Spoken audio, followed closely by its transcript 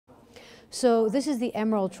So this is the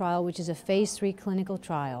EMERALD trial, which is a phase 3 clinical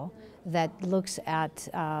trial that looks at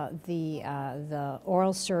the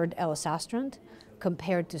oral SERD elacestrant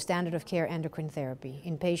compared to standard of care endocrine therapy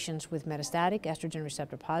in patients with metastatic estrogen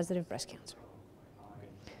receptor positive breast cancer.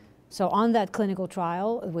 So on that clinical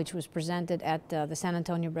trial, which was presented at the San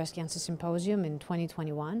Antonio Breast Cancer Symposium in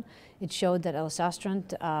 2021, it showed that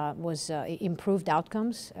elacestrant improved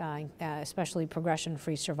outcomes, especially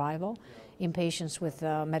progression-free survival, in patients with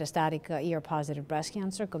metastatic ER-positive breast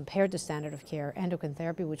cancer compared to standard of care endocrine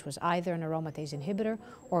therapy, which was either an aromatase inhibitor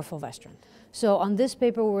or fulvestrant. So on this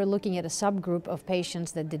paper, we're looking at a subgroup of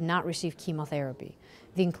patients that did not receive chemotherapy.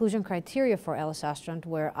 The inclusion criteria for elacestrant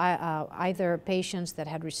were either patients that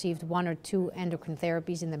had received 1 or 2 endocrine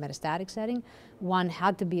therapies in the metastatic setting. One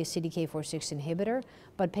had to be a CDK4/6 inhibitor,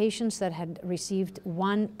 but patients that had received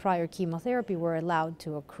 1 prior chemotherapy were allowed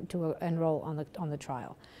to enroll on the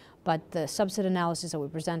trial. But the subset analysis that we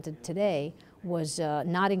presented today was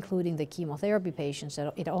not including the chemotherapy patients.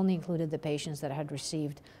 It only included the patients that had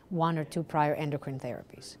received 1 or 2 prior endocrine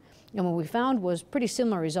therapies. And what we found was pretty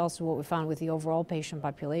similar results to what we found with the overall patient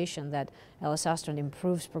population, that elacestrant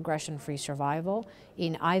improves progression-free survival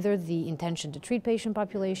in either the intention to treat patient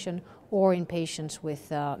population or in patients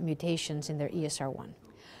with mutations in their ESR1.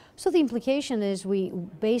 So the implication is,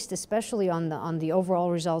 based especially on the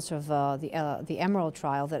overall results of the EMERALD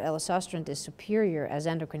trial, that elacestrant is superior as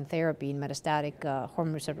endocrine therapy in metastatic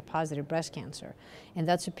hormone receptor positive breast cancer. And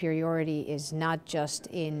that superiority is not just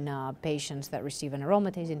in patients that receive an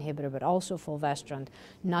aromatase inhibitor, but also fulvestrant,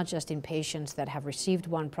 not just in patients that have received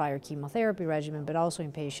 1 prior chemotherapy regimen, but also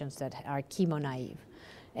in patients that are chemo naive.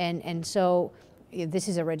 And so this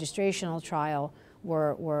is a registrational trial.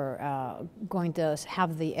 We're going to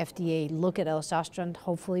have the FDA look at elacestrant,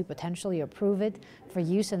 hopefully, potentially approve it for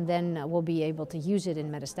use, and then we'll be able to use it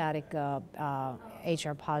in metastatic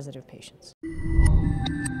HR-positive patients.